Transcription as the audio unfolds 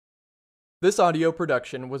This audio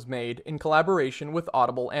production was made in collaboration with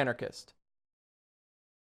Audible Anarchist.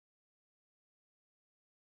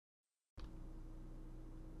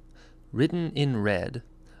 Written in Red,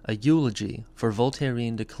 a eulogy for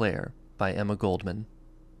Voltairine de Cleyre by Emma Goldman.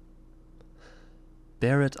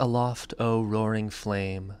 Bear it aloft, O roaring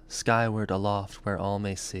flame, skyward aloft where all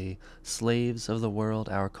may see. Slaves of the world,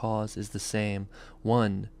 our cause is the same.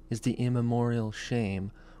 One is the immemorial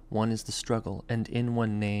shame, one is the struggle, and in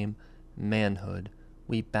one name, manhood,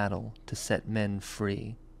 we battle to set men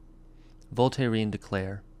free. Voltairine de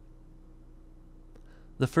Cleyre.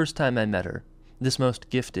 The first time I met her, this most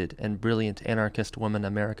gifted and brilliant anarchist woman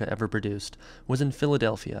America ever produced, was in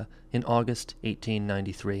Philadelphia in August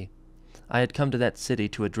 1893. I had come to that city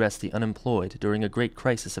to address the unemployed during a great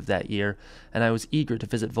crisis of that year, and I was eager to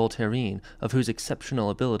visit Voltairine, of whose exceptional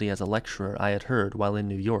ability as a lecturer I had heard while in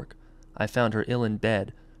New York. I found her ill in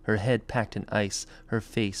bed, her head packed in ice, her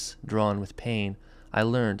face drawn with pain. I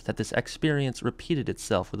learned that this experience repeated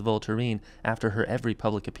itself with Voltairine after her every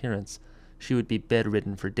public appearance. She would be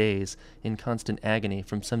bedridden for days, in constant agony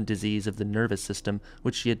from some disease of the nervous system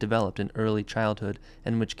which she had developed in early childhood,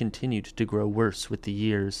 and which continued to grow worse with the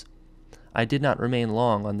years. I did not remain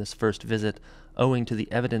long on this first visit, owing to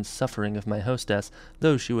the evident suffering of my hostess,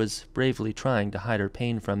 though she was bravely trying to hide her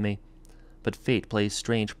pain from me. But fate plays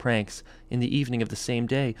strange pranks. In the evening of the same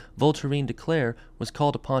day, Voltairine de Cleyre was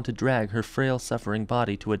called upon to drag her frail suffering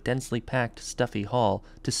body to a densely packed, stuffy hall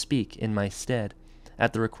to speak in my stead.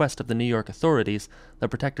 At the request of the New York authorities, the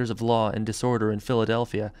protectors of law and disorder in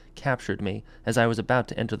Philadelphia captured me as I was about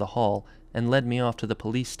to enter the hall and led me off to the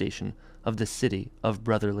police station of the City of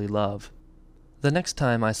Brotherly Love. The next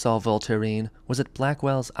time I saw Voltairine was at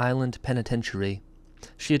Blackwell's Island Penitentiary.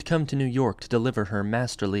 She had come to New York to deliver her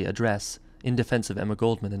masterly address in defense of Emma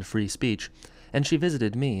Goldman and free speech, and she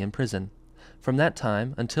visited me in prison. From that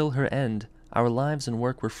time until her end, our lives and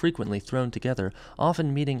work were frequently thrown together,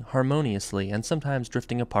 often meeting harmoniously and sometimes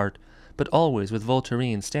drifting apart, but always with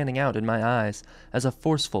Voltairine standing out in my eyes as a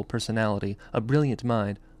forceful personality, a brilliant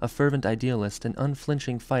mind, a fervent idealist, an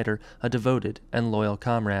unflinching fighter, a devoted and loyal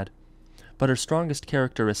comrade. But her strongest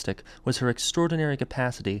characteristic was her extraordinary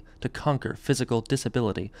capacity to conquer physical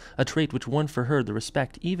disability, a trait which won for her the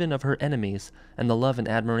respect even of her enemies and the love and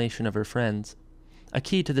admiration of her friends. A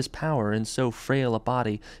key to this power in so frail a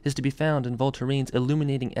body is to be found in Voltairine's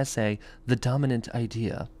illuminating essay, The Dominant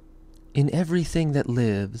Idea. In everything that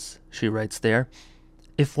lives, she writes there,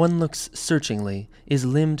 if one looks searchingly, is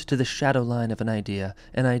limned to the shadow line of an idea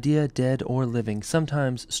dead or living,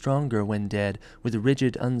 sometimes stronger when dead, with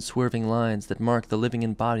rigid, unswerving lines that mark the living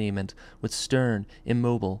embodiment with stern,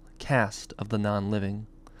 immobile cast of the non-living.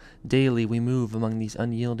 Daily we move among these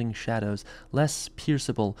unyielding shadows, less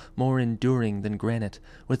pierceable, more enduring than granite,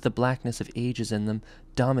 with the blackness of ages in them,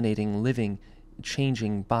 dominating living,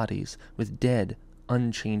 changing bodies, with dead,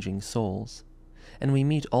 unchanging souls. And we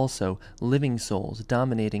meet also living souls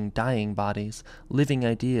dominating dying bodies, living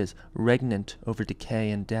ideas regnant over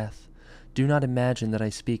decay and death. Do not imagine that I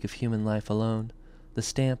speak of human life alone. The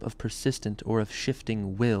stamp of persistent or of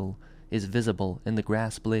shifting will is visible in the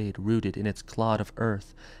grass blade rooted in its clod of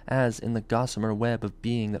earth, as in the gossamer web of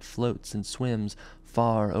being that floats and swims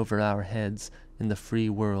far over our heads in the free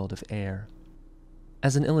world of air.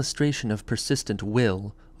 As an illustration of persistent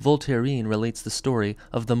will, Voltairine relates the story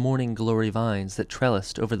of the morning glory vines that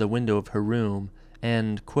trellised over the window of her room,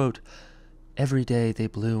 and, quote, every day they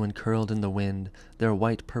blew and curled in the wind, their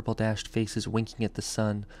white purple-dashed faces winking at the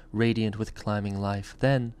sun, radiant with climbing life.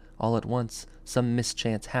 Then, all at once, some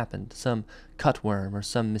mischance happened. Some cutworm or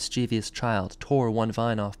some mischievous child tore one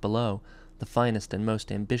vine off below, the finest and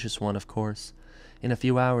most ambitious one, of course. In a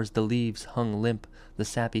few hours the leaves hung limp, the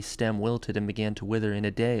sappy stem wilted and began to wither. In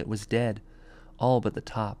a day it was dead, all but the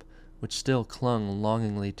top, which still clung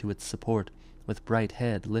longingly to its support, with bright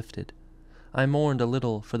head lifted. I mourned a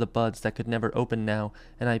little for the buds that could never open now,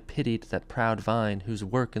 and I pitied that proud vine whose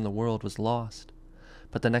work in the world was lost.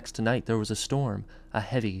 But the next night there was a storm, a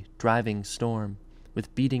heavy, driving storm,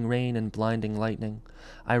 with beating rain and blinding lightning.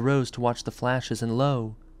 I rose to watch the flashes, and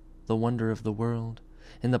lo, the wonder of the world!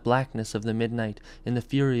 In the blackness of the midnight, in the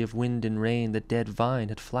fury of wind and rain, the dead vine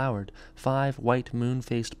had flowered. 5 white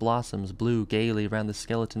moon-faced blossoms blew gaily round the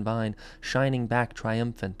skeleton vine, shining back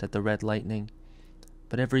triumphant at the red lightning.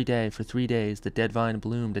 But every day for 3 days the dead vine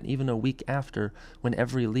bloomed, and even a week after, when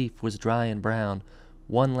every leaf was dry and brown,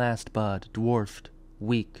 one last bud, dwarfed,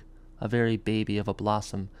 weak, a very baby of a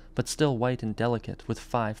blossom, but still white and delicate, with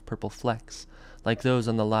 5 purple flecks, like those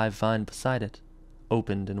on the live vine beside it,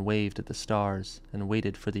 opened and waved at the stars, and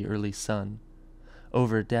waited for the early sun.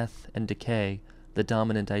 Over death and decay, the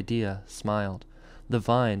dominant idea smiled. The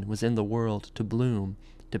vine was in the world to bloom,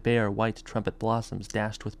 to bear white trumpet blossoms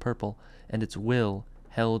dashed with purple, and its will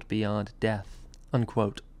held beyond death."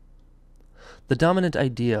 Unquote. The dominant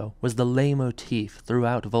idea was the leitmotif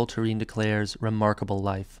throughout Voltairine de Cleyre's remarkable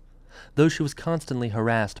life. Though she was constantly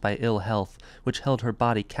harassed by ill health, which held her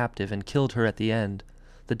body captive and killed her at the end,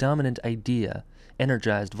 the dominant idea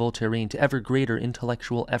energized Voltairine to ever greater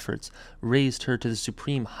intellectual efforts, raised her to the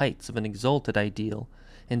supreme heights of an exalted ideal,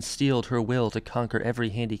 and steeled her will to conquer every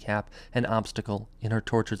handicap and obstacle in her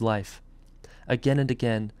tortured life. Again and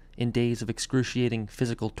again, in days of excruciating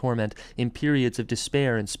physical torment, in periods of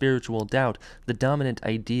despair and spiritual doubt, the dominant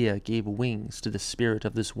idea gave wings to the spirit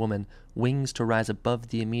of this woman, wings to rise above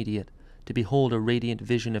the immediate, to behold a radiant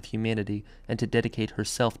vision of humanity, and to dedicate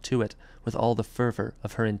herself to it with all the fervor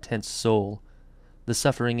of her intense soul. The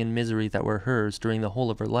suffering and misery that were hers during the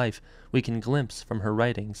whole of her life we can glimpse from her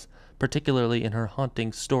writings, particularly in her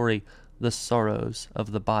haunting story, The Sorrows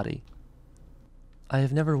of the Body. "I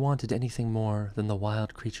have never wanted anything more than the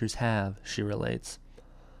wild creatures have," she relates.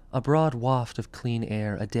 "A broad waft of clean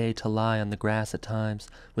air, a day to lie on the grass at times,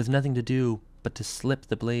 with nothing to do but to slip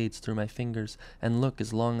the blades through my fingers and look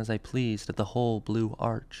as long as I pleased at the whole blue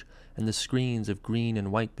arch, and the screens of green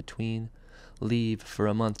and white between, leave for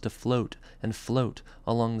a month to float and float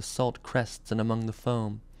along the salt crests and among the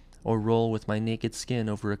foam, or roll with my naked skin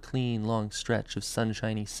over a clean long stretch of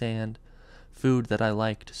sunshiny sand, food that I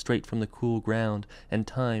liked straight from the cool ground, and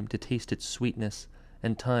time to taste its sweetness,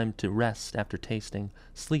 and time to rest after tasting,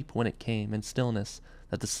 sleep when it came, and stillness,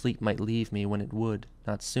 that the sleep might leave me when it would,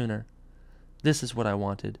 not sooner. This is what I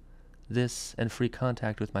wanted, this and free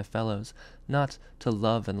contact with my fellows, not to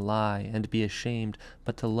love and lie and be ashamed,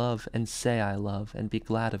 but to love and say I love and be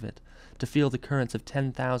glad of it, to feel the currents of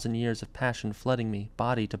 10,000 years of passion flooding me,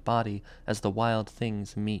 body to body, as the wild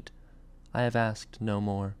things meet. I have asked no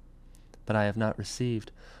more, but I have not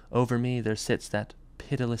received. Over me there sits that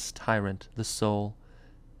pitiless tyrant, the soul,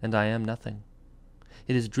 and I am nothing.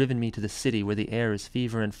 It has driven me to the city where the air is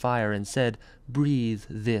fever and fire, and said, 'Breathe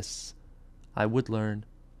this.' I would learn.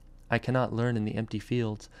 I cannot learn in the empty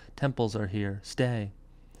fields. Temples are here. Stay.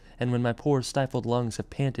 And when my poor stifled lungs have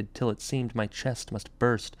panted till it seemed my chest must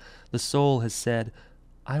burst, the soul has said,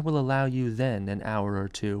 'I will allow you then an hour or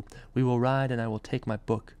two. We will ride, and I will take my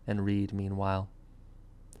book and read meanwhile.'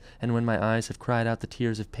 And when my eyes have cried out the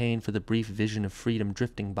tears of pain for the brief vision of freedom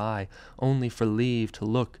drifting by, only for leave to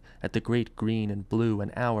look at the great green and blue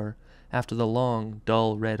an hour, after the long,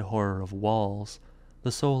 dull red horror of walls,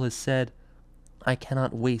 the soul has said, 'I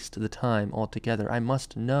cannot waste the time altogether. I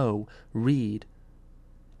must know, read.'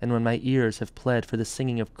 And when my ears have pled for the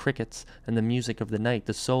singing of crickets and the music of the night,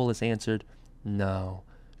 the soul has answered, 'No,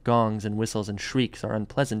 gongs and whistles and shrieks are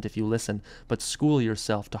unpleasant if you listen, but school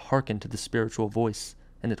yourself to hearken to the spiritual voice,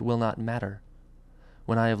 and it will not matter.'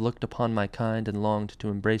 When I have looked upon my kind and longed to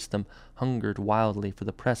embrace them, hungered wildly for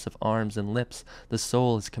the press of arms and lips, the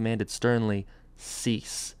soul has commanded sternly,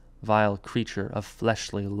 'Cease, vile creature of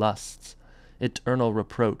fleshly lusts. Eternal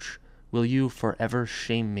reproach, will you forever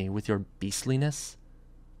shame me with your beastliness?'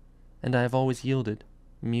 And I have always yielded,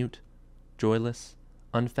 mute, joyless,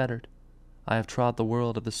 unfettered. I have trod the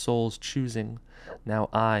world of the soul's choosing. Now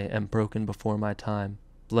I am broken before my time,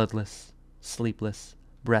 bloodless, sleepless,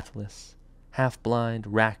 breathless, half-blind,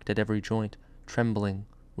 racked at every joint, trembling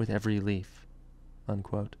with every leaf."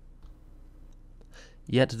 Unquote.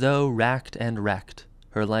 Yet though racked and wrecked,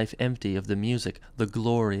 her life empty of the music, the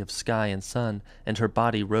glory of sky and sun, and her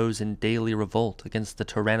body rose in daily revolt against the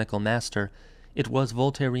tyrannical master, it was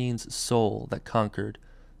Voltairine's soul that conquered,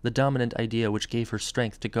 the dominant idea which gave her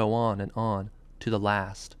strength to go on, to the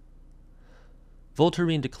last.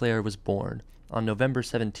 Voltairine de Cleyre was born on November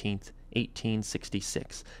 17th,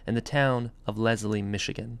 1866, in the town of Leslie,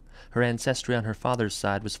 Michigan. Her ancestry on her father's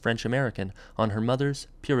side was French-American, on her mother's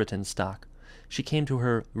Puritan stock. She came to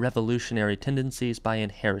her revolutionary tendencies by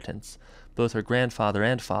inheritance. Both her grandfather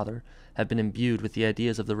and father had been imbued with the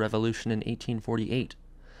ideas of the Revolution in 1848.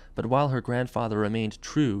 But while her grandfather remained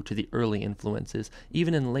true to the early influences,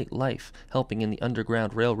 even in late life, helping in the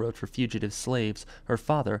Underground Railroad for fugitive slaves, her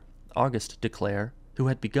father, Auguste de Cleyre, who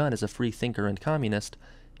had begun as a free thinker and communist,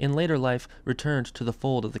 in later life returned to the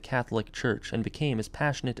fold of the Catholic Church and became as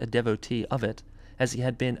passionate a devotee of it as he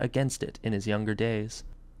had been against it in his younger days.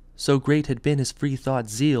 So great had been his free-thought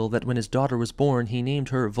zeal that when his daughter was born he named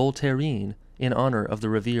her Voltairine, in honor of the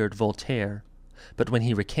revered Voltaire. But when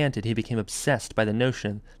he recanted, he became obsessed by the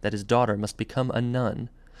notion that his daughter must become a nun.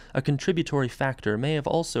 A contributory factor may have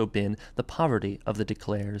also been the poverty of the de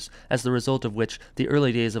Cleyres, as the result of which the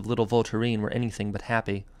early days of little Voltairine were anything but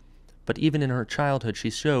happy. But even in her childhood she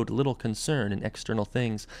showed little concern in external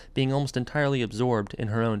things, being almost entirely absorbed in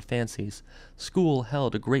her own fancies. School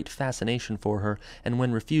held a great fascination for her, and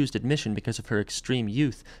when refused admission because of her extreme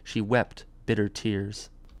youth, she wept bitter tears.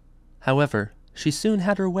 However, she soon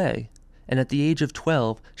had her way, and at the age of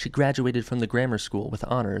 12 she graduated from the grammar school with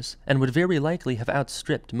honors, and would very likely have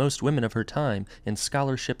outstripped most women of her time in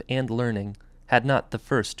scholarship and learning, had not the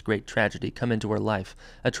first great tragedy come into her life,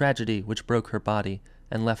 a tragedy which broke her body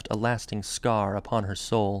and left a lasting scar upon her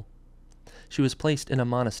soul. She was placed in a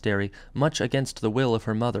monastery, much against the will of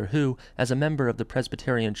her mother, who, as a member of the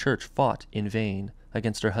Presbyterian Church, fought in vain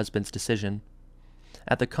against her husband's decision.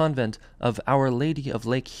 At the convent of Our Lady of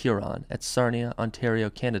Lake Huron at Sarnia, Ontario,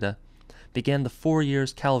 Canada, began the 4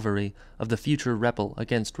 years' calvary of the future rebel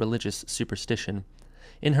against religious superstition.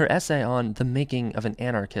 In her essay on The Making of an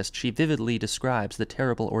Anarchist, she vividly describes the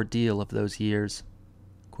terrible ordeal of those years.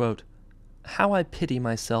 Quote, "How I pity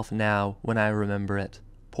myself now when I remember it,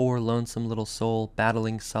 poor lonesome little soul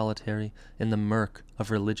battling solitary in the murk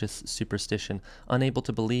of religious superstition, unable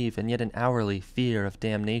to believe and yet in hourly fear of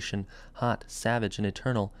damnation, hot, savage, and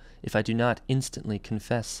eternal, if I do not instantly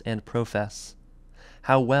confess and profess.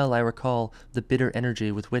 How well I recall the bitter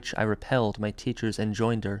energy with which I repelled my teacher's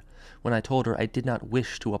enjoinder, when I told her I did not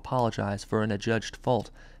wish to apologize for an adjudged fault,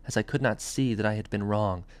 as I could not see that I had been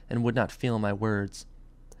wrong, and would not feel my words.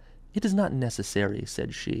 'It is not necessary,'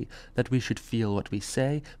 said she, 'that we should feel what we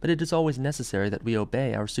say, but it is always necessary that we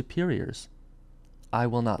obey our superiors.' 'I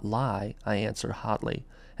will not lie,' I answered hotly,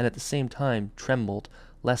 and at the same time trembled,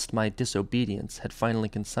 lest my disobedience had finally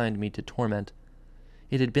consigned me to torment.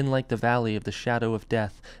 It had been like the valley of the shadow of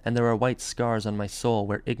death, and there are white scars on my soul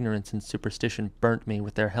where ignorance and superstition burnt me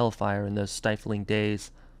with their hellfire in those stifling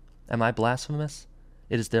days. Am I blasphemous?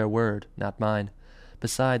 It is their word, not mine.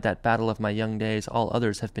 Beside that battle of my young days, all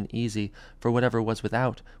others have been easy, for whatever was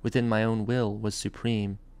without, within my own will, was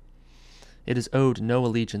supreme. It has owed no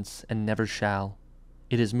allegiance, and never shall.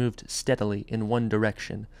 It has moved steadily in one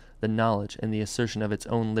direction, the knowledge and the assertion of its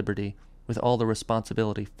own liberty, with all the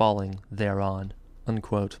responsibility falling thereon."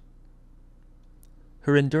 Unquote.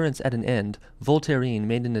 Her endurance at an end, Voltairine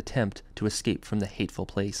made an attempt to escape from the hateful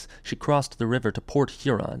place. She crossed the river to Port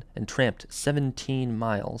Huron and tramped 17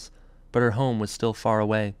 miles. But her home was still far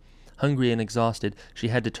away. Hungry and exhausted, she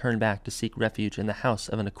had to turn back to seek refuge in the house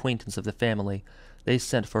of an acquaintance of the family. They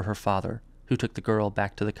sent for her father, who took the girl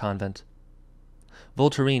back to the convent.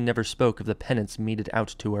 Voltairine never spoke of the penance meted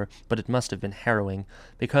out to her, but it must have been harrowing,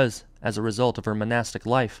 because, as a result of her monastic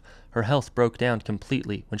life, her health broke down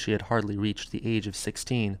completely when she had hardly reached the age of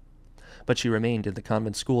 16. But she remained in the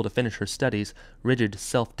convent school to finish her studies. Rigid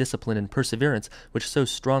self-discipline and perseverance, which so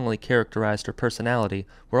strongly characterized her personality,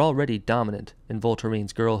 were already dominant in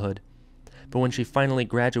Voltairine's girlhood. But when she finally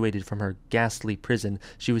graduated from her ghastly prison,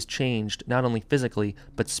 she was changed not only physically,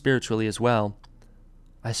 but spiritually as well.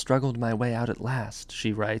 "I struggled my way out at last,"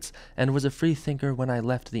 she writes, "and was a free thinker when I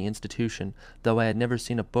left the institution, though I had never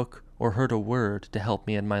seen a book or heard a word to help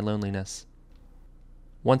me in my loneliness."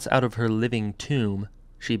 Once out of her living tomb,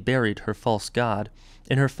 she buried her false god.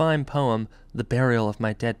 In her fine poem, The Burial of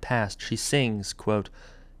My Dead Past, she sings, quote,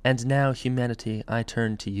 "And now, humanity, I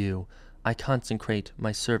turn to you. I consecrate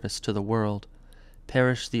my service to the world.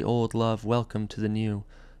 Perish the old love, welcome to the new,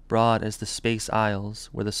 broad as the space isles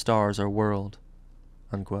where the stars are whirled."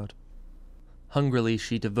 Unquote. Hungrily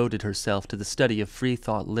she devoted herself to the study of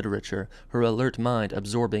freethought literature, her alert mind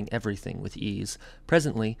absorbing everything with ease.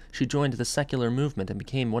 Presently she joined the secular movement and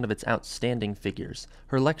became one of its outstanding figures.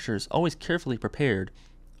 Her lectures, always carefully prepared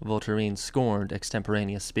 — Voltairine scorned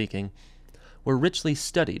extemporaneous speaking — were richly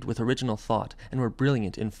studied with original thought, and were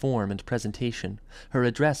brilliant in form and presentation. Her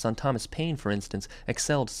address on Thomas Paine, for instance,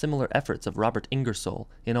 excelled similar efforts of Robert Ingersoll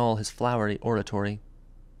in all his flowery oratory.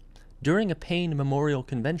 During a Paine Memorial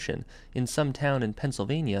Convention in some town in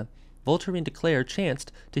Pennsylvania, Voltairine de Cleyre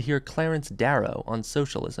chanced to hear Clarence Darrow on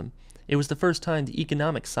socialism. It was the first time the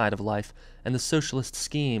economic side of life and the socialist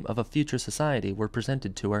scheme of a future society were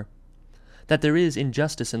presented to her. That there is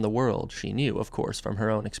injustice in the world, she knew, of course, from her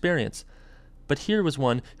own experience. But here was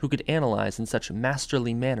one who could analyze in such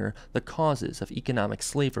masterly manner the causes of economic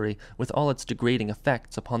slavery, with all its degrading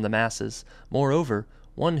effects upon the masses. Moreover,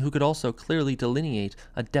 one who could also clearly delineate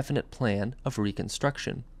a definite plan of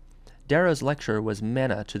reconstruction. Darrow's lecture was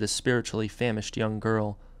manna to this spiritually famished young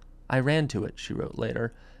girl. "I ran to it," she wrote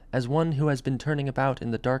later. "As one who has been turning about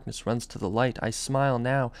in the darkness runs to the light, I smile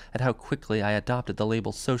now at how quickly I adopted the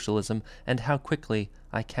label socialism, and how quickly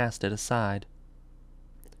I cast it aside."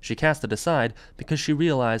 She cast it aside because she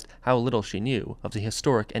realized how little she knew of the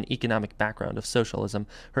historic and economic background of socialism.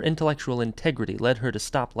 Her intellectual integrity led her to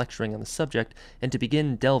stop lecturing on the subject and to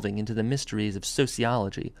begin delving into the mysteries of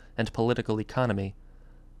sociology and political economy.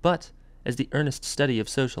 But, as the earnest study of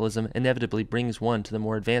socialism inevitably brings one to the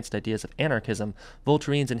more advanced ideas of anarchism,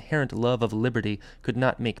 Voltaire's inherent love of liberty could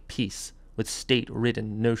not make peace with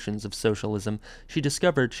state-ridden notions of socialism. She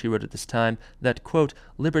discovered, she wrote at this time, that, quote,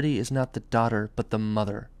 liberty is not the daughter but the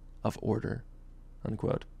mother of order,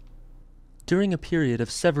 unquote. During a period of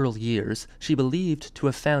several years, she believed to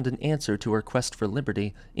have found an answer to her quest for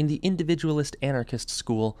liberty in the individualist anarchist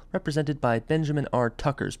school represented by Benjamin R.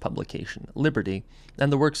 Tucker's publication, Liberty,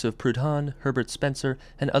 and the works of Proudhon, Herbert Spencer,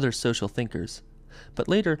 and other social thinkers. But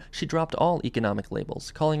later, she dropped all economic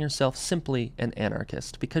labels, calling herself simply an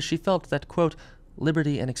anarchist, because she felt that, quote,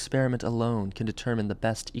 liberty and experiment alone can determine the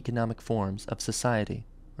best economic forms of society,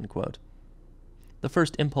 unquote. The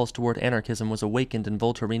first impulse toward anarchism was awakened in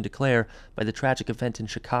Voltairine de Cleyre by the tragic event in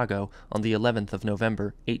Chicago on the 11th of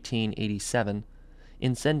November, 1887.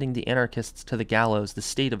 In sending the anarchists to the gallows, the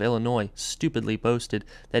state of Illinois stupidly boasted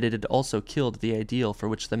that it had also killed the ideal for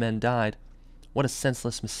which the men died. What a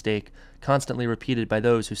senseless mistake, constantly repeated by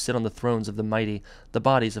those who sit on the thrones of the mighty. The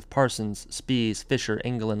bodies of Parsons, Spies, Fisher,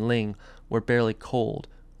 Engel, and Ling were barely cold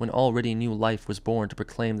when already new life was born to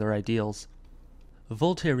proclaim their ideals.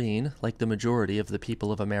 Voltairine, like the majority of the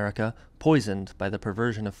people of America, poisoned by the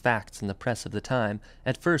perversion of facts in the press of the time,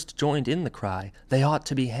 at first joined in the cry, "They ought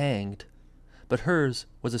to be hanged." But hers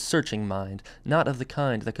was a searching mind, not of the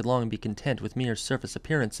kind that could long be content with mere surface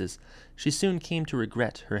appearances. She soon came to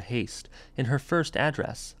regret her haste. In her first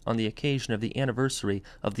address, on the occasion of the anniversary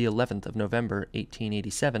of the 11th of November,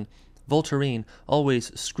 1887, Voltairine,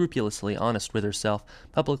 always scrupulously honest with herself,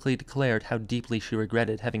 publicly declared how deeply she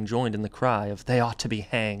regretted having joined in the cry of "They ought to be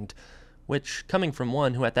hanged," which, coming from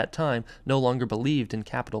one who at that time no longer believed in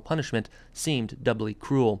capital punishment, seemed doubly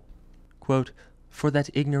cruel. Quote, "For that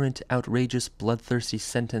ignorant, outrageous, bloodthirsty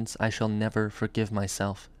sentence I shall never forgive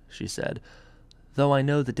myself," she said, "though I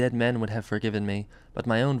know the dead men would have forgiven me, but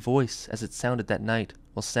my own voice, as it sounded that night,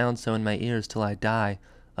 will sound so in my ears till I die,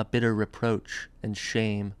 a bitter reproach and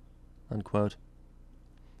shame." Unquote.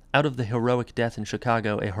 Out of the heroic death in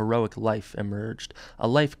Chicago, a heroic life emerged, a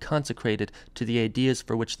life consecrated to the ideas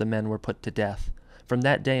for which the men were put to death. From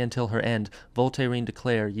that day until her end, Voltairine de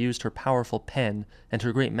Cleyre used her powerful pen and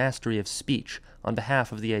her great mastery of speech on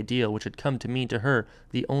behalf of the ideal which had come to mean to her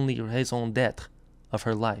the only raison d'être of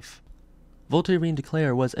her life. Voltairine de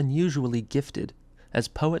Cleyre was unusually gifted. As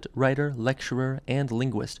poet, writer, lecturer, and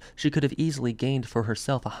linguist, she could have easily gained for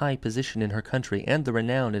herself a high position in her country and the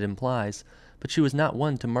renown it implies, but she was not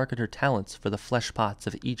one to market her talents for the flesh-pots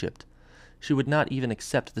of Egypt. She would not even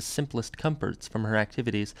accept the simplest comforts from her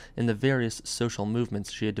activities in the various social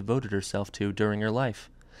movements she had devoted herself to during her life.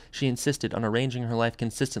 She insisted on arranging her life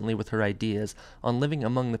consistently with her ideas, on living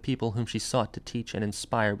among the people whom she sought to teach and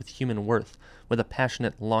inspire with human worth, with a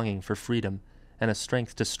passionate longing for freedom, and a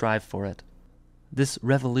strength to strive for it. This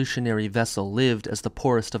revolutionary vessel lived as the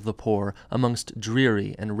poorest of the poor, amongst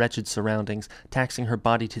dreary and wretched surroundings, taxing her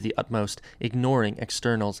body to the utmost, ignoring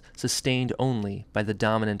externals, sustained only by the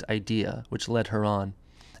dominant idea which led her on.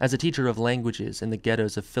 As a teacher of languages in the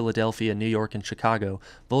ghettos of Philadelphia, New York, and Chicago,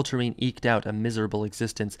 Voltairine eked out a miserable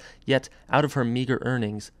existence, yet out of her meager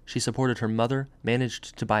earnings she supported her mother,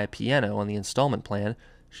 managed to buy a piano on the installment plan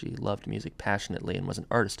 — she loved music passionately and was an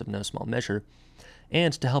artist of no small measure —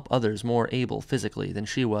 and to help others more able physically than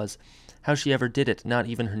she was. How she ever did it, not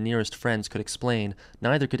even her nearest friends could explain,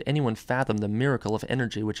 neither could anyone fathom the miracle of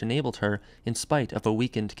energy which enabled her, in spite of a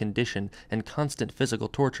weakened condition and constant physical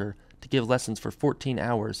torture, to give lessons for 14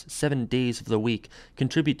 hours, 7 days of the week,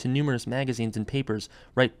 contribute to numerous magazines and papers,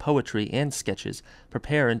 write poetry and sketches,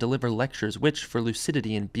 prepare and deliver lectures which, for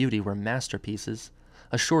lucidity and beauty, were masterpieces.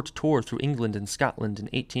 A short tour through England and Scotland in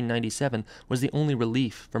 1897 was the only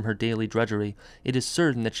relief from her daily drudgery. It is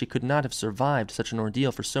certain that she could not have survived such an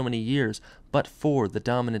ordeal for so many years but for the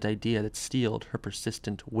dominant idea that steeled her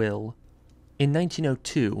persistent will. In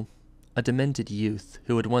 1902, a demented youth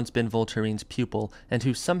who had once been Voltairine's pupil and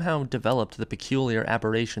who somehow developed the peculiar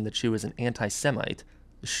aberration that she was an anti-Semite,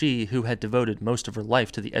 she who had devoted most of her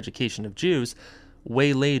life to the education of Jews,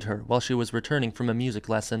 waylaid her while she was returning from a music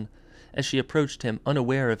lesson. As she approached him,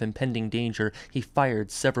 unaware of impending danger, he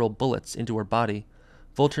fired several bullets into her body.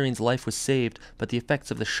 Voltairine's life was saved, but the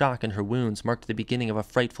effects of the shock and her wounds marked the beginning of a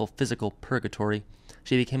frightful physical purgatory.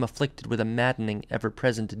 She became afflicted with a maddening,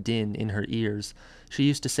 ever-present din in her ears. She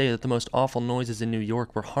used to say that the most awful noises in New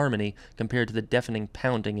York were harmony compared to the deafening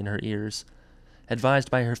pounding in her ears.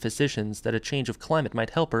 Advised by her physicians that a change of climate might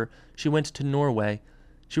help her, she went to Norway.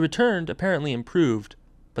 She returned apparently improved,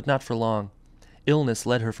 but not for long. Illness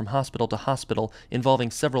led her from hospital to hospital, involving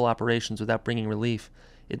several operations without bringing relief.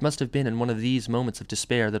 It must have been in one of these moments of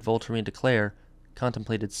despair that Voltairine de Cleyre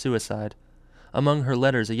contemplated suicide. Among her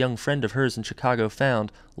letters, a young friend of hers in Chicago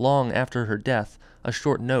found, long after her death, a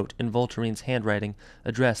short note in Voltairine's handwriting,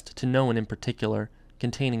 addressed to no one in particular,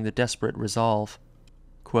 containing the desperate resolve,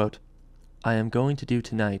 quote, "I am going to do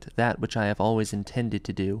tonight that which I have always intended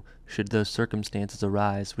to do, should those circumstances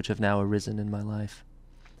arise which have now arisen in my life.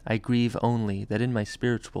 I grieve only that in my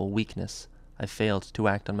spiritual weakness I failed to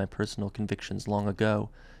act on my personal convictions long ago,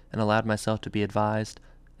 and allowed myself to be advised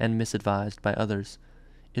and misadvised by others.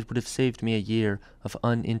 It would have saved me a year of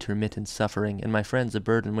unintermittent suffering, and my friends a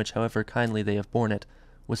burden which, however kindly they have borne it,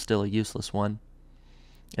 was still a useless one.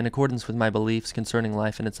 In accordance with my beliefs concerning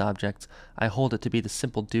life and its objects, I hold it to be the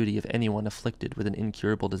simple duty of anyone afflicted with an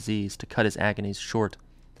incurable disease to cut his agonies short.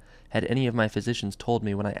 Had any of my physicians told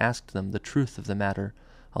me when I asked them the truth of the matter,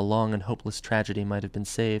 a long and hopeless tragedy might have been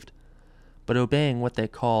saved. But obeying what they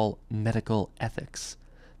call medical ethics,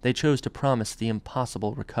 they chose to promise the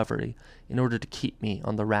impossible recovery in order to keep me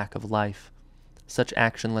on the rack of life. Such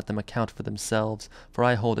action let them account for themselves, for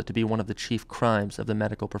I hold it to be one of the chief crimes of the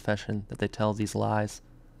medical profession that they tell these lies.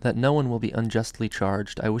 That no one will be unjustly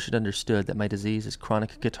charged, I wish it understood that my disease is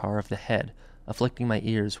chronic catarrh of the head, afflicting my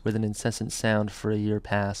ears with an incessant sound for a year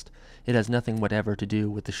past. It has nothing whatever to do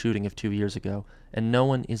with the shooting of 2 years ago, and no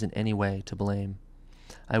one is in any way to blame.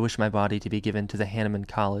 I wish my body to be given to the Hahnemann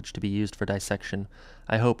College to be used for dissection.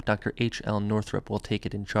 I hope Dr. H. L. Northrop will take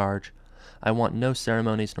it in charge. I want no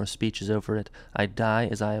ceremonies nor speeches over it. I die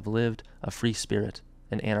as I have lived, a free spirit,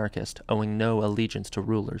 an anarchist, owing no allegiance to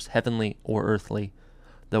rulers, heavenly or earthly.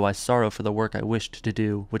 Though I sorrow for the work I wished to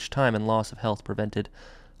do, which time and loss of health prevented,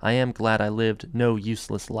 I am glad I lived no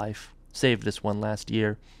useless life, save this one last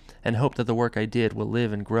year, and hope that the work I did will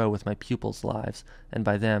live and grow with my pupils' lives, and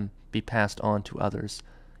by them be passed on to others,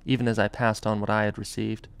 even as I passed on what I had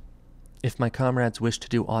received. If my comrades wish to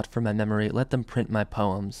do aught for my memory, let them print my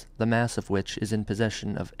poems, the mass of which is in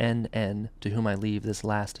possession of N.N., to whom I leave this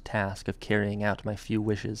last task of carrying out my few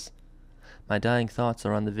wishes. My dying thoughts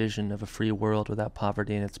are on the vision of a free world without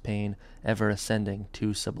poverty and its pain, ever ascending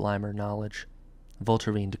to sublimer knowledge.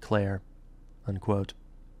 Voltairine de Cleyre." Unquote.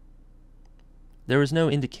 There is no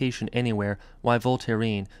indication anywhere why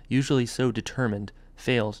Voltairine, usually so determined,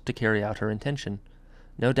 failed to carry out her intention.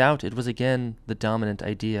 No doubt it was again the dominant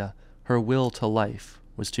idea. Her will to life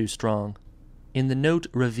was too strong. In the note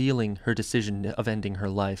revealing her decision of ending her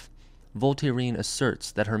life, Voltairine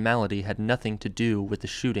asserts that her malady had nothing to do with the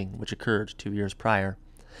shooting which occurred 2 years prior.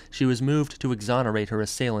 She was moved to exonerate her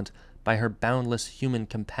assailant by her boundless human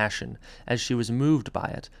compassion, as she was moved by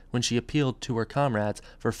it when she appealed to her comrades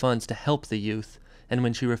for funds to help the youth, and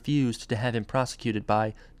when she refused to have him prosecuted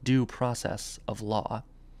by due process of law.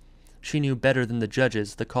 She knew better than the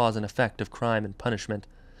judges the cause and effect of crime and punishment,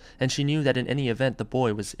 and she knew that in any event the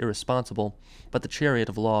boy was irresponsible, but the chariot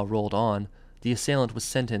of law rolled on. The assailant was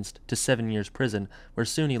sentenced to 7 years' prison, where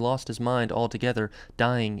soon he lost his mind altogether,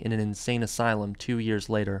 dying in an insane asylum 2 years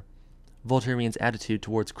later. Voltairine's attitude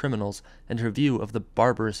towards criminals and her view of the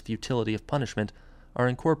barbarous futility of punishment are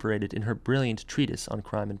incorporated in her brilliant treatise on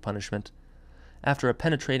crime and punishment. After a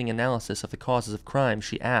penetrating analysis of the causes of crime,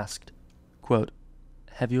 she asked, quote,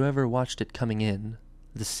 "Have you ever watched it coming in,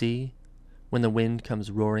 the sea, when the wind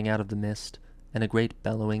comes roaring out of the mist, and a great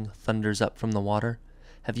bellowing thunders up from the water?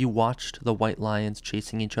 Have you watched the white lions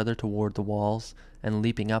chasing each other toward the walls, and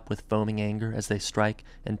leaping up with foaming anger as they strike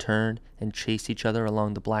and turn and chase each other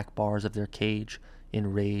along the black bars of their cage,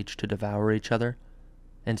 in rage to devour each other,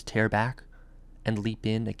 and tear back, and leap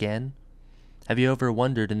in again? Have you ever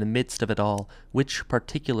wondered in the midst of it all which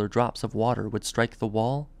particular drops of water would strike the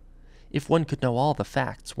wall? If one could know all the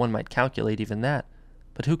facts, one might calculate even that,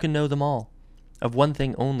 but who can know them all? Of one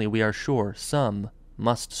thing only we are sure, some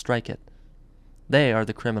must strike it. They are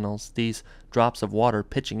the criminals, these drops of water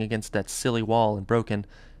pitching against that silly wall and broken.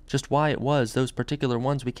 Just why it was those particular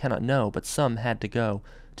ones we cannot know, but some had to go.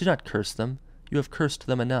 Do not curse them. You have cursed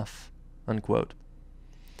them enough." Unquote.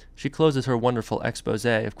 She closes her wonderful expose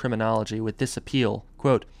of criminology with this appeal,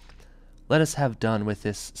 quote, "Let us have done with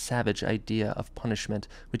this savage idea of punishment,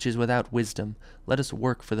 which is without wisdom. Let us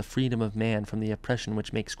work for the freedom of man from the oppression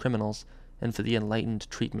which makes criminals, and for the enlightened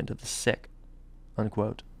treatment of the sick."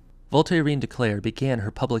 Unquote. Voltairine de Cleyre began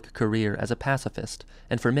her public career as a pacifist,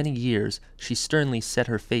 and for many years she sternly set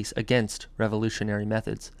her face against revolutionary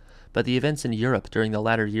methods. But the events in Europe during the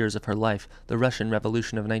latter years of her life, the Russian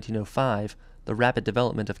Revolution of 1905, the rapid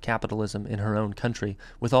development of capitalism in her own country,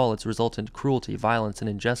 with all its resultant cruelty, violence, and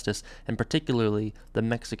injustice, and particularly the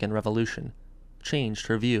Mexican Revolution, changed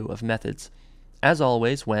her view of methods. As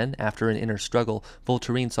always, when, after an inner struggle,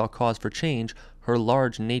 Voltairine saw cause for change, her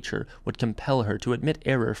large nature would compel her to admit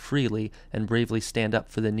error freely and bravely stand up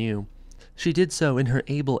for the new. She did so in her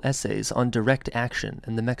able essays on direct action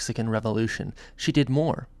and the Mexican Revolution. She did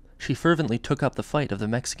more. She fervently took up the fight of the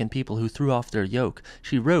Mexican people who threw off their yoke.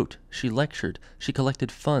 She wrote, she lectured, she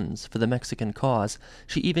collected funds for the Mexican cause.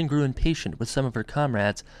 She even grew impatient with some of her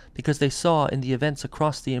comrades because they saw in the events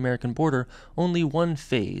across the American border only one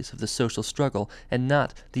phase of the social struggle and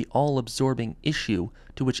not the all-absorbing issue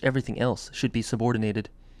to which everything else should be subordinated.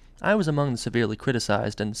 I was among the severely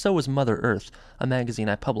criticized, and so was Mother Earth, a magazine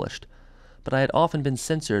I published. But I had often been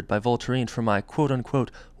censured by Voltairine for my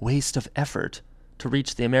quote-unquote waste of effort to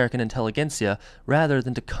reach the American intelligentsia rather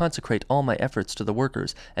than to consecrate all my efforts to the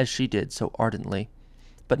workers, as she did so ardently.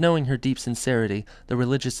 But knowing her deep sincerity, the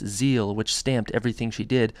religious zeal which stamped everything she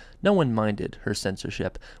did, no one minded her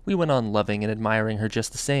censorship. We went on loving and admiring her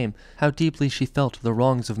just the same. How deeply she felt the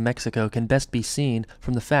wrongs of Mexico can best be seen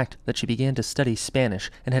from the fact that she began to study Spanish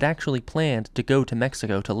and had actually planned to go to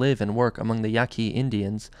Mexico to live and work among the Yaqui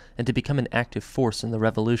Indians and to become an active force in the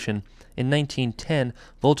revolution. In 1910,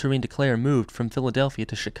 Voltairine de Cleyre moved from Philadelphia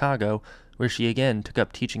to Chicago, where she again took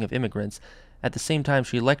up teaching of immigrants. At the same time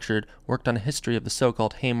she lectured, worked on a history of the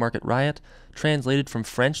so-called Haymarket Riot, translated from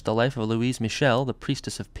French the life of Louise Michel, the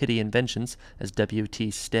priestess of pity and vengeance, as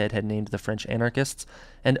W.T. Stead had named the French anarchists,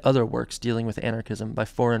 and other works dealing with anarchism by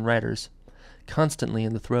foreign writers. Constantly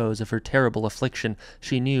in the throes of her terrible affliction,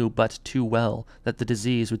 she knew but too well that the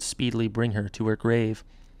disease would speedily bring her to her grave.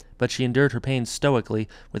 But she endured her pain stoically,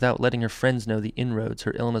 without letting her friends know the inroads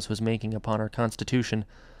her illness was making upon her constitution.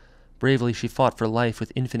 Bravely she fought for life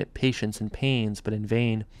with infinite patience and pains, but in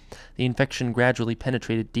vain. The infection gradually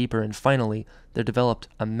penetrated deeper, and finally there developed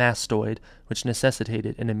a mastoid, which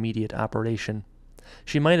necessitated an immediate operation.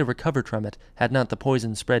 She might have recovered from it, had not the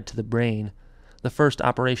poison spread to the brain. The first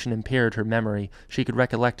operation impaired her memory. She could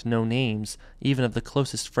recollect no names, even of the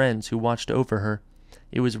closest friends who watched over her.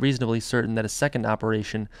 It was reasonably certain that a second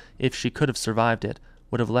operation, if she could have survived it,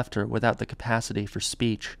 would have left her without the capacity for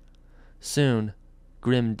speech. Soon,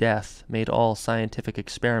 grim death made all scientific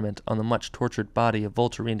experiment on the much tortured body of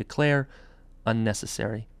Voltairine de Cleyre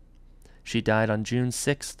unnecessary. She died on June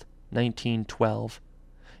 6, 1912.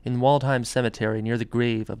 In Waldheim Cemetery, near the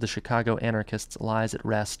grave of the Chicago anarchists, lies at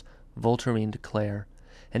rest Voltairine de Cleyre,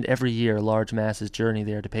 and every year large masses journey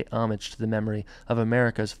there to pay homage to the memory of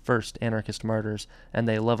America's first anarchist martyrs, and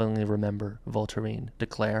they lovingly remember Voltairine de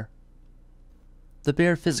Cleyre. The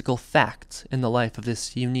bare physical facts in the life of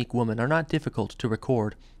this unique woman are not difficult to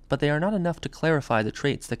record, but they are not enough to clarify the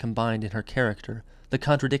traits that combined in her character, the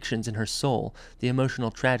contradictions in her soul, the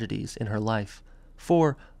emotional tragedies in her life.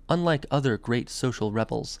 For, unlike other great social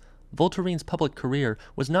rebels, Voltairine's public career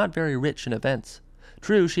was not very rich in events.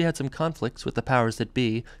 True, she had some conflicts with the powers that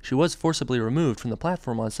be, she was forcibly removed from the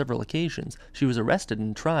platform on several occasions, she was arrested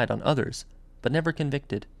and tried on others, but never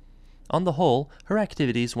convicted. On the whole, her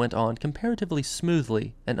activities went on comparatively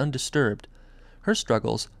smoothly and undisturbed. Her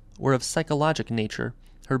struggles were of psychologic nature,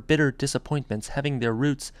 her bitter disappointments having their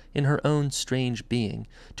roots in her own strange being.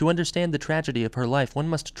 To understand the tragedy of her life, one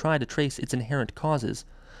must try to trace its inherent causes.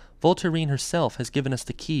 Voltairine herself has given us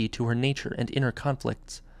the key to her nature and inner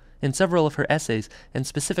conflicts, in several of her essays, and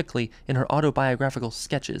specifically in her autobiographical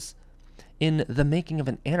sketches. In The Making of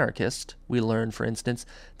an Anarchist, we learn, for instance,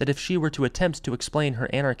 that if she were to attempt to explain her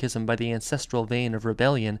anarchism by the ancestral vein of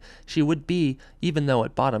rebellion, she would be, even though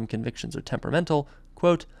at bottom convictions are temperamental,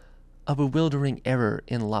 quote, a bewildering error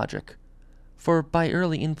in logic. For by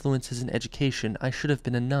early influences in education I should have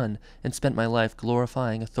been a nun and spent my life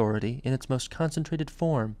glorifying authority in its most concentrated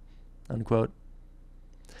form, unquote.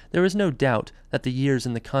 There is no doubt that the years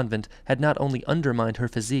in the convent had not only undermined her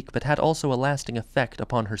physique, but had also a lasting effect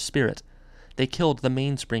upon her spirit. They killed the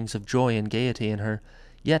mainsprings of joy and gaiety in her.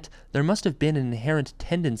 Yet there must have been an inherent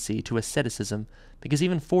tendency to asceticism, because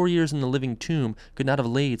even 4 years in the living tomb could not have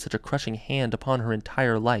laid such a crushing hand upon her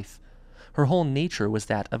entire life. Her whole nature was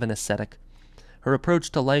that of an ascetic. Her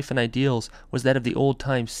approach to life and ideals was that of the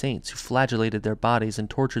old-time saints who flagellated their bodies and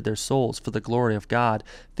tortured their souls for the glory of God.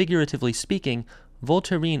 Figuratively speaking,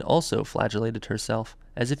 Voltairine also flagellated herself,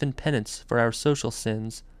 as if in penance for our social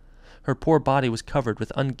sins. Her poor body was covered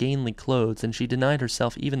with ungainly clothes, and she denied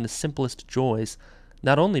herself even the simplest joys,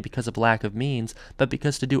 not only because of lack of means, but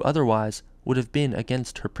because to do otherwise would have been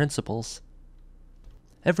against her principles.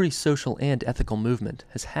 Every social and ethical movement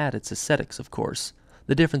has had its ascetics, of course.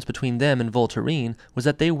 The difference between them and Voltairine was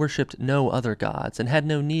that they worshipped no other gods, and had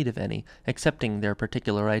no need of any, excepting their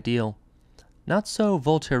particular ideal. Not so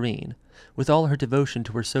Voltairine. With all her devotion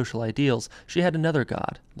to her social ideals, she had another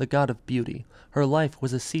god, the god of beauty. Her life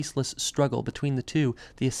was a ceaseless struggle between the two,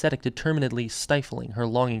 the ascetic determinedly stifling her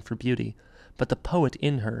longing for beauty, but the poet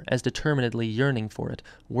in her as determinedly yearning for it,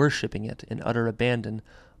 worshipping it in utter abandon,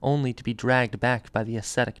 only to be dragged back by the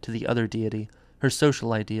ascetic to the other deity, her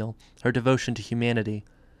social ideal, her devotion to humanity.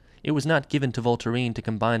 It was not given to Voltairine to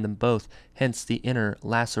combine them both, hence the inner,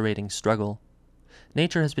 lacerating struggle.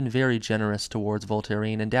 Nature has been very generous towards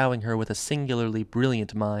Voltairine, endowing her with a singularly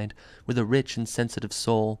brilliant mind, with a rich and sensitive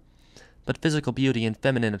soul. But physical beauty and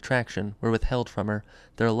feminine attraction were withheld from her,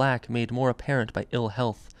 their lack made more apparent by ill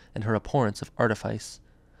health and her abhorrence of artifice.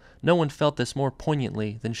 No one felt this more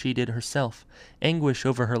poignantly than she did herself. Anguish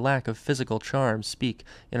over her lack of physical charm speak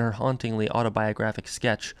in her hauntingly autobiographic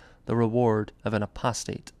sketch, The Reward of an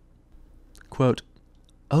Apostate. Quote,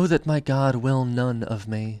 "Oh, that my God will none of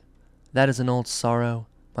me. That is an old sorrow.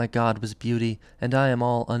 My God was beauty, and I am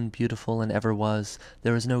all unbeautiful and ever was.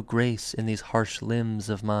 There is no grace in these harsh limbs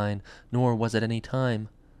of mine, nor was at any time.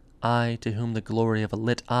 I, to whom the glory of a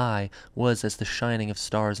lit eye was as the shining of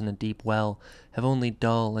stars in a deep well, have only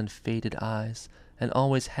dull and faded eyes, and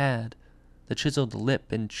always had. The chiseled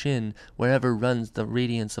lip and chin, wherever runs the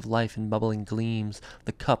radiance of life in bubbling gleams,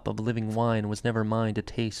 the cup of living wine was never mine to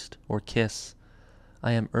taste or kiss.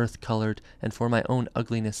 I am earth-colored, and for my own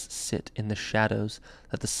ugliness sit in the shadows,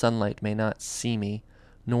 that the sunlight may not see me,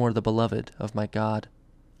 nor the beloved of my God.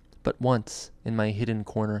 But once, in my hidden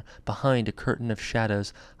corner, behind a curtain of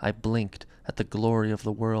shadows, I blinked at the glory of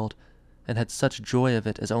the world, and had such joy of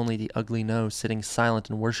it as only the ugly know, sitting silent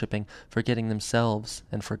and worshipping, forgetting themselves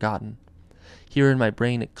and forgotten. Here in my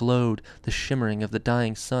brain it glowed, the shimmering of the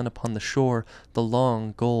dying sun upon the shore, the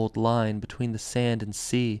long gold line between the sand and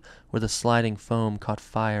sea, where the sliding foam caught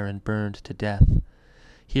fire and burned to death.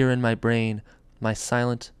 Here in my brain, my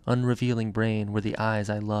silent, unrevealing brain, were the eyes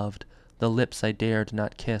I loved, the lips I dared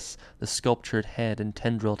not kiss, the sculptured head and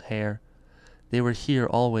tendrilled hair. They were here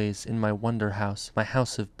always in my wonder house, my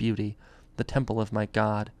house of beauty, the temple of my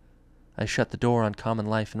God. I shut the door on common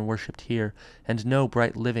life and worshipped here, and no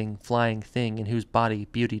bright living, flying thing in whose body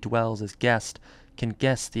beauty dwells as guest can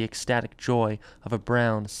guess the ecstatic joy of a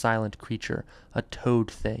brown, silent creature, a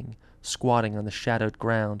toad thing, squatting on the shadowed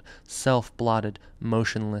ground, self-blotted,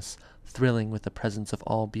 motionless, thrilling with the presence of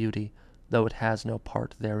all beauty, though it has no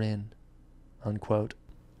part therein." Unquote.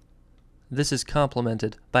 This is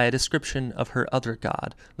complemented by a description of her other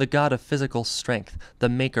god, the god of physical strength, the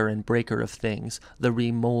maker and breaker of things, the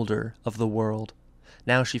remolder of the world.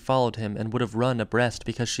 Now she followed him and would have run abreast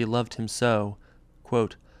because she loved him so.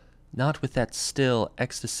 Quote, "Not with that still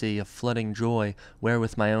ecstasy of flooding joy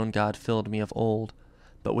wherewith my own God filled me of old,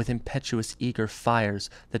 but with impetuous eager fires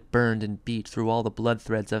that burned and beat through all the blood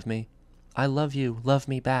threads of me. I love you, love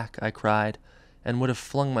me back, I cried, and would have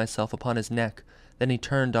flung myself upon his neck. Then he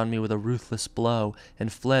turned on me with a ruthless blow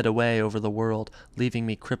and fled away over the world, leaving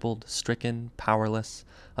me crippled, stricken, powerless,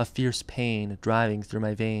 a fierce pain driving through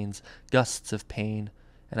my veins, gusts of pain,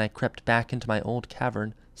 and I crept back into my old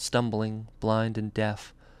cavern, stumbling, blind and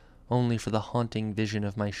deaf, only for the haunting vision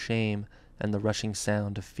of my shame and the rushing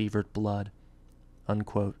sound of fevered blood."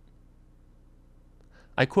 Unquote.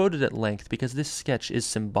 I quote it at length because this sketch is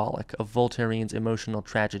symbolic of Voltairine's emotional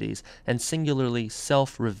tragedies and singularly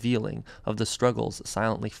self-revealing of the struggles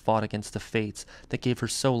silently fought against the fates that gave her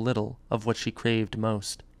so little of what she craved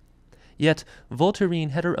most. Yet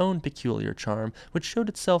Voltairine had her own peculiar charm, which showed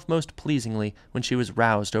itself most pleasingly when she was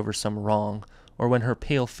roused over some wrong, or when her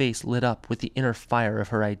pale face lit up with the inner fire of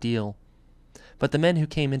her ideal. But the men who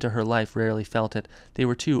came into her life rarely felt it. They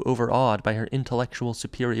were too overawed by her intellectual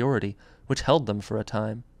superiority, which held them for a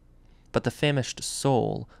time. But the famished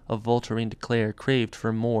soul of Voltairine de Cleyre craved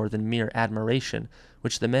for more than mere admiration,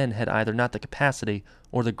 which the men had either not the capacity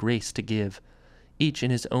or the grace to give. Each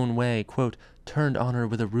in his own way, quote, "turned on her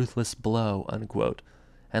with a ruthless blow," unquote,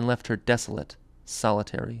 and left her desolate,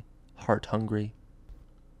 solitary, heart-hungry.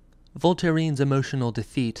 Voltairine's emotional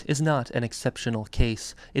defeat is not an exceptional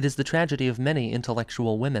case. It is the tragedy of many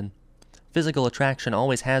intellectual women. Physical attraction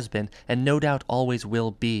always has been, and no doubt always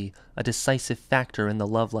will be, a decisive factor in the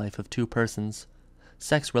love life of two persons.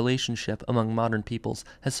 Sex relationship among modern peoples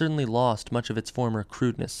has certainly lost much of its former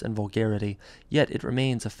crudeness and vulgarity, yet it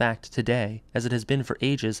remains a fact today, as it has been for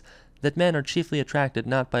ages, that men are chiefly attracted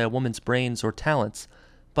not by a woman's brains or talents,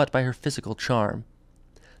 but by her physical charm.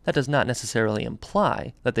 That does not necessarily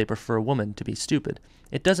imply that they prefer a woman to be stupid.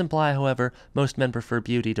 It does imply, however, most men prefer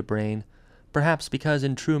beauty to brain, perhaps because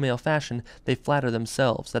in true male fashion they flatter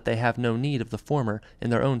themselves that they have no need of the former in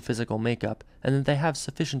their own physical makeup, and that they have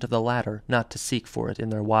sufficient of the latter not to seek for it in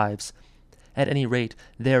their wives. At any rate,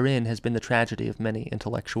 therein has been the tragedy of many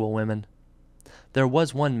intellectual women. There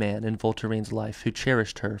was one man in Voltaire's life who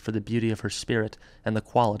cherished her for the beauty of her spirit and the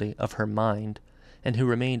quality of her mind, and who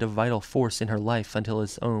remained a vital force in her life until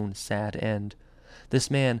his own sad end.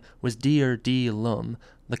 This man was Dr. D. Lum,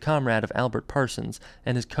 the comrade of Albert Parsons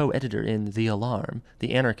and his co-editor in The Alarm,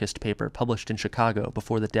 the anarchist paper published in Chicago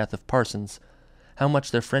before the death of Parsons. How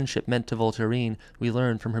much their friendship meant to Voltairine we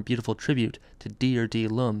learn from her beautiful tribute to Dr. D.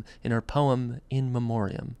 Lum in her poem In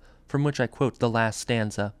Memoriam, from which I quote the last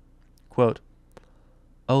stanza. Quote,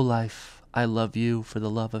 "O life, I love you for the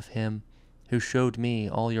love of him who showed me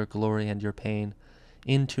all your glory and your pain.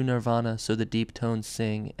 Into nirvana so the deep tones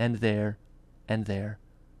sing, and there,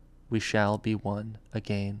 we shall be one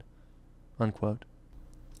again." Unquote.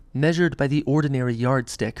 Measured by the ordinary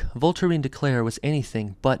yardstick, Voltairine de Cleyre was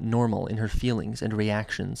anything but normal in her feelings and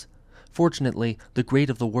reactions. Fortunately, the great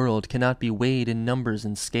of the world cannot be weighed in numbers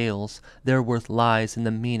and scales. Their worth lies in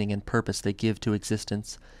the meaning and purpose they give to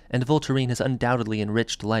existence, and Voltairine has undoubtedly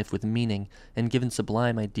enriched life with meaning and given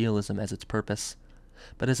sublime idealism as its purpose.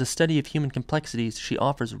 But as a study of human complexities, she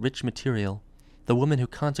offers rich material. The woman who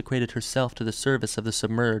consecrated herself to the service of the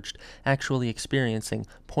submerged, actually experiencing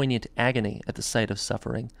poignant agony at the sight of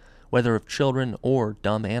suffering, whether of children or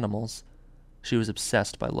dumb animals. She was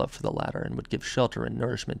obsessed by love for the latter, and would give shelter and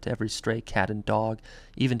nourishment to every stray cat and dog,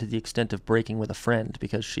 even to the extent of breaking with a friend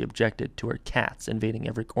because she objected to her cats invading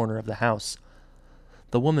every corner of the house.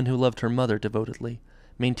 The woman who loved her mother devotedly,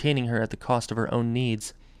 maintaining her at the cost of her own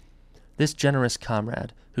needs. This generous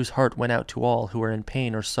comrade, whose heart went out to all who were in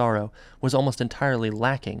pain or sorrow, was almost entirely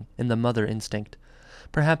lacking in the mother instinct.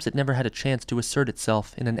 Perhaps it never had a chance to assert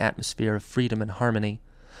itself in an atmosphere of freedom and harmony.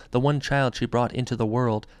 The one child she brought into the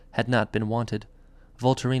world had not been wanted.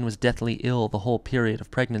 Voltairine was deathly ill the whole period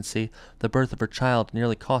of pregnancy, the birth of her child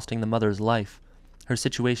nearly costing the mother's life. Her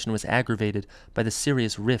situation was aggravated by the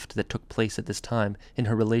serious rift that took place at this time in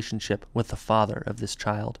her relationship with the father of this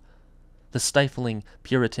child. The stifling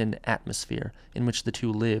Puritan atmosphere in which the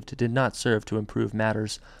two lived did not serve to improve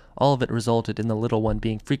matters. All of it resulted in the little one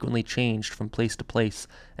being frequently changed from place to place,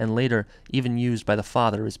 and later even used by the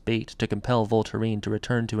father as bait to compel Voltairine to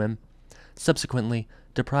return to him. Subsequently,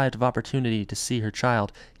 deprived of opportunity to see her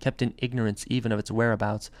child, kept in ignorance even of its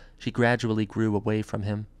whereabouts, she gradually grew away from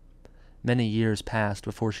him. Many years passed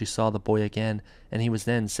before she saw the boy again, and he was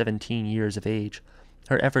then 17 years of age.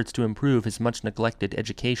 Her efforts to improve his much-neglected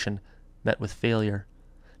education met with failure.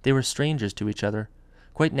 They were strangers to each other.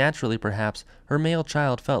 Quite naturally, perhaps, her male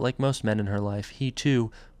child felt like most men in her life. He,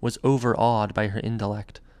 too, was overawed by her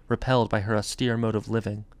intellect, repelled by her austere mode of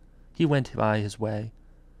living. He went by his way.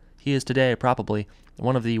 He is today, probably,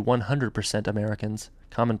 one of the 100% Americans,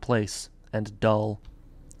 commonplace and dull.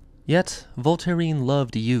 Yet, Voltairine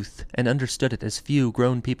loved youth and understood it as few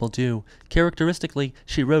grown people do. Characteristically,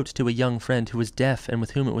 she wrote to a young friend who was deaf and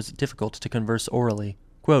with whom it was difficult to converse orally.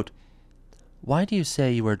 Quote, "Why do you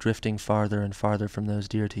say you are drifting farther and farther from those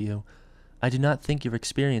dear to you? I do not think your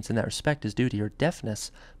experience in that respect is due to your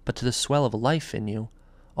deafness, but to the swell of life in you.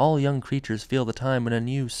 All young creatures feel the time when a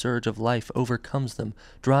new surge of life overcomes them,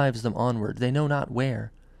 drives them onward, they know not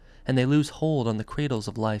where. And they lose hold on the cradles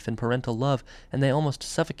of life and parental love, and they almost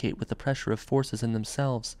suffocate with the pressure of forces in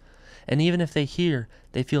themselves. And even if they hear,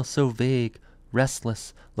 they feel so vague,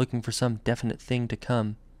 restless, looking for some definite thing to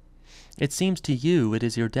come. It seems to you it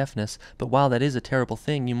is your deafness, but while that is a terrible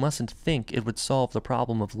thing, you mustn't think it would solve the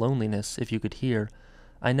problem of loneliness if you could hear.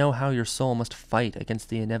 I know how your soul must fight against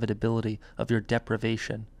the inevitability of your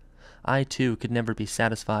deprivation. I, too, could never be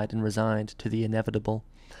satisfied and resigned to the inevitable.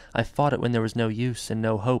 I fought it when there was no use and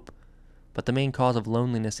no hope. But the main cause of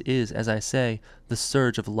loneliness is, as I say, the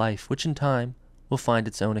surge of life, which in time will find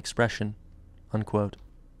its own expression." Unquote.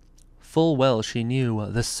 Full well she knew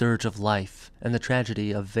the surge of life, and the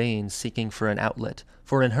tragedy of vain seeking for an outlet,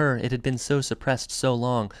 for in her it had been so suppressed so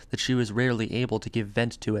long that she was rarely able to give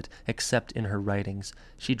vent to it except in her writings.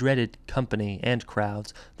 She dreaded company and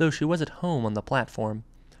crowds, though she was at home on the platform.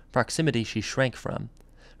 Proximity she shrank from.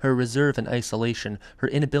 Her reserve and isolation, her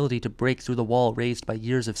inability to break through the wall raised by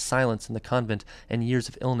years of silence in the convent and years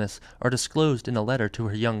of illness, are disclosed in a letter to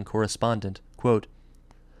her young correspondent. Quote,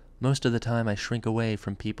 "Most of the time I shrink away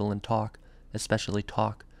from people and talk, especially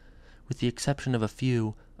talk. With the exception of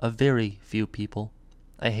a very few people.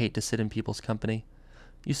 I hate to sit in people's company.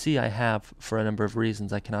 You see, I have, for a number of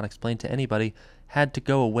reasons I cannot explain to anybody, had to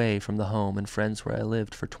go away from the home and friends where I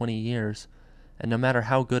lived for 20 years. And no matter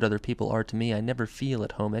how good other people are to me, I never feel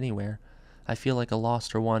at home anywhere. I feel like a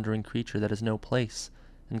lost or wandering creature that has no place,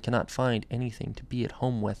 and cannot find anything to be at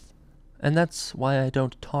home with. And that's why I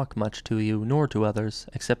don't talk much to you, nor to others,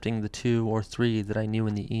 excepting the 2 or 3 that I knew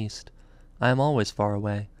in the East. I am always far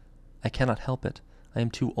away. I cannot help it. I am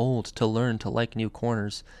too old to learn to like new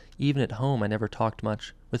corners. Even at home I never talked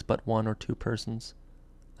much, with but 1 or 2 persons.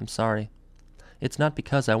 I'm sorry. It's not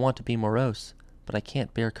because I want to be morose, but I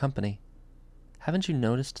can't bear company. Haven't you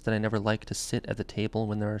noticed that I never like to sit at the table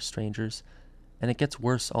when there are strangers? And it gets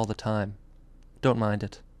worse all the time. Don't mind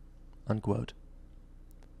it." Unquote.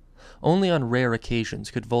 Only on rare occasions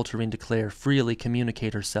could Voltairine de Cleyre freely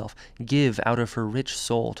communicate herself, give out of her rich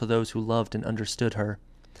soul to those who loved and understood her.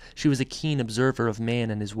 She was a keen observer of man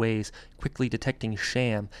and his ways, quickly detecting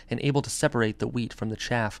sham and able to separate the wheat from the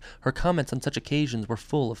chaff. Her comments on such occasions were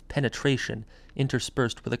full of penetration,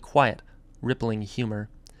 interspersed with a quiet, rippling humor.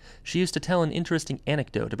 She used to tell an interesting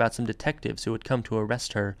anecdote about some detectives who had come to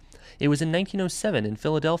arrest her. It was in 1907 in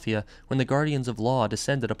Philadelphia when the guardians of law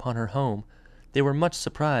descended upon her home. They were much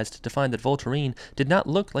surprised to find that Voltairine did not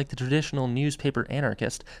look like the traditional newspaper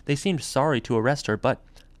anarchist. They seemed sorry to arrest her, but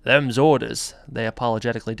 "them's orders," they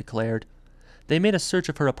apologetically declared. They made a search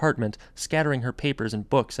of her apartment, scattering her papers and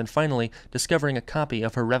books, and finally discovering a copy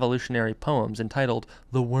of her revolutionary poems entitled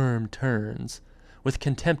 "The Worm Turns." With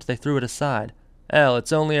contempt they threw it aside. "Hell,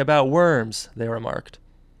 it's only about worms," they remarked.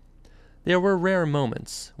 There were rare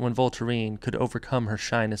moments when Voltairine could overcome her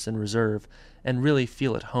shyness and reserve, and really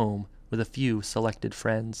feel at home with a few selected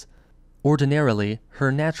friends. Ordinarily,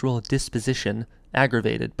 her natural disposition,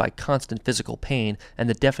 aggravated by constant physical pain and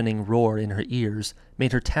the deafening roar in her ears,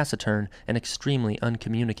 made her taciturn and extremely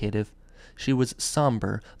uncommunicative. She was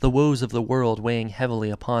somber, the woes of the world weighing heavily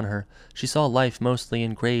upon her. She saw life mostly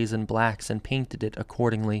in grays and blacks and painted it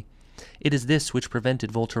accordingly. It is this which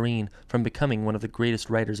prevented Voltairine from becoming one of the greatest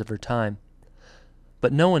writers of her time.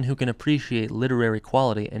 But no one who can appreciate literary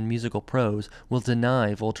quality and musical prose will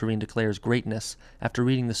deny Voltairine de Cleyre's greatness after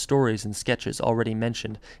reading the stories and sketches already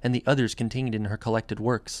mentioned and the others contained in her collected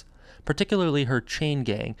works. Particularly her Chain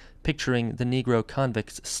Gang, picturing the Negro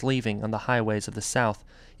convicts slaving on the highways of the South,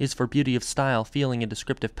 is for beauty of style, feeling, and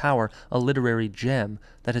descriptive power a literary gem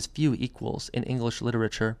that has few equals in English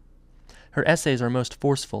literature. Her essays are most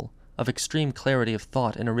forceful, of extreme clarity of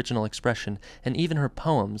thought and original expression, and even her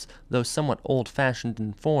poems, though somewhat old-fashioned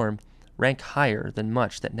in form, rank higher than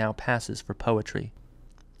much that now passes for poetry.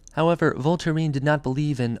 However, Voltairine did not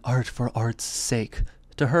believe in art for art's sake.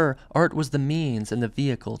 To her, art was the means and the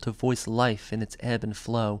vehicle to voice life in its ebb and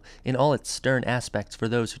flow, in all its stern aspects for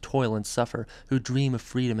those who toil and suffer, who dream of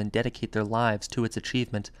freedom and dedicate their lives to its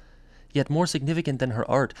achievement. Yet more significant than her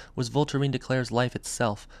art was Voltairine de Cleyre's life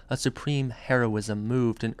itself, a supreme heroism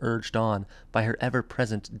moved and urged on by her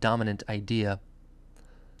ever-present dominant idea.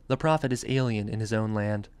 The prophet is alien in his own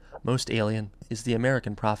land. Most alien is the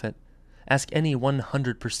American prophet. Ask any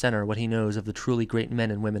 100%er what he knows of the truly great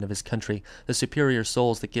men and women of his country, the superior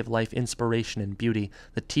souls that give life inspiration and beauty,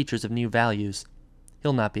 the teachers of new values.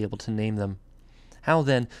 He'll not be able to name them. How,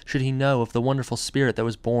 then, should he know of the wonderful spirit that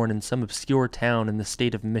was born in some obscure town in the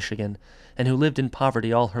state of Michigan, and who lived in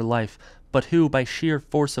poverty all her life, but who, by sheer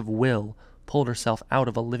force of will, pulled herself out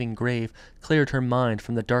of a living grave, cleared her mind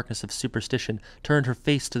from the darkness of superstition, turned her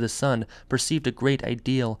face to the sun, perceived a great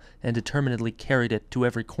ideal, and determinedly carried it to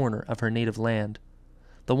every corner of her native land?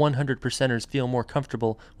 The 100%ers feel more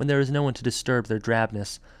comfortable when there is no one to disturb their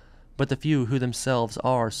drabness. But the few who themselves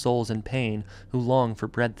are souls in pain, who long for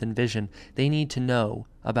breadth and vision, they need to know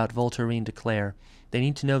about Voltairine de Cleyre. They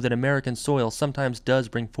need to know that American soil sometimes does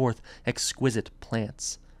bring forth exquisite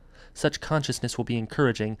plants. Such consciousness will be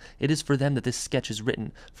encouraging. It is for them that this sketch is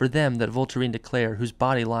written, for them that Voltairine de Cleyre, whose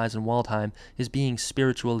body lies in Waldheim, is being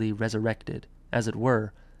spiritually resurrected, as it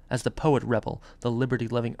were, as the poet-rebel, the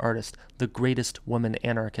liberty-loving artist, the greatest woman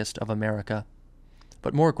anarchist of America.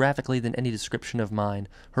 But more graphically than any description of mine,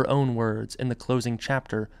 her own words in the closing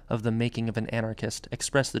chapter of The Making of an Anarchist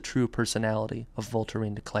express the true personality of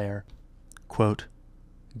Voltairine de Cleyre. Quote,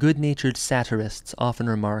 "Good-natured satirists often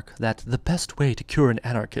remark that the best way to cure an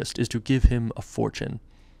anarchist is to give him a fortune.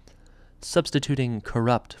 Substituting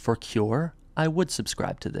corrupt for cure, I would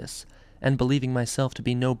subscribe to this, and believing myself to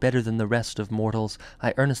be no better than the rest of mortals,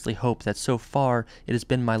 I earnestly hope that so far it has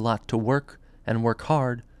been my lot to work, and work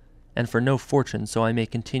hard, and for no fortune, so I may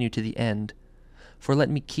continue to the end. For let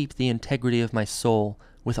me keep the integrity of my soul,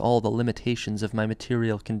 with all the limitations of my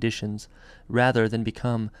material conditions, rather than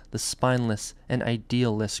become the spineless and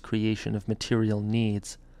idealless creation of material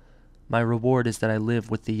needs. My reward is that I live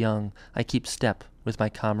with the young, I keep step with my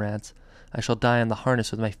comrades. I shall die on the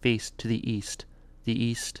harness with my face to the east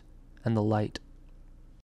and the light."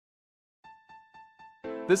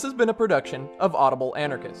 This has been a production of Audible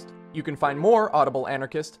Anarchist. You can find more Audible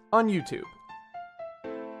Anarchist on YouTube.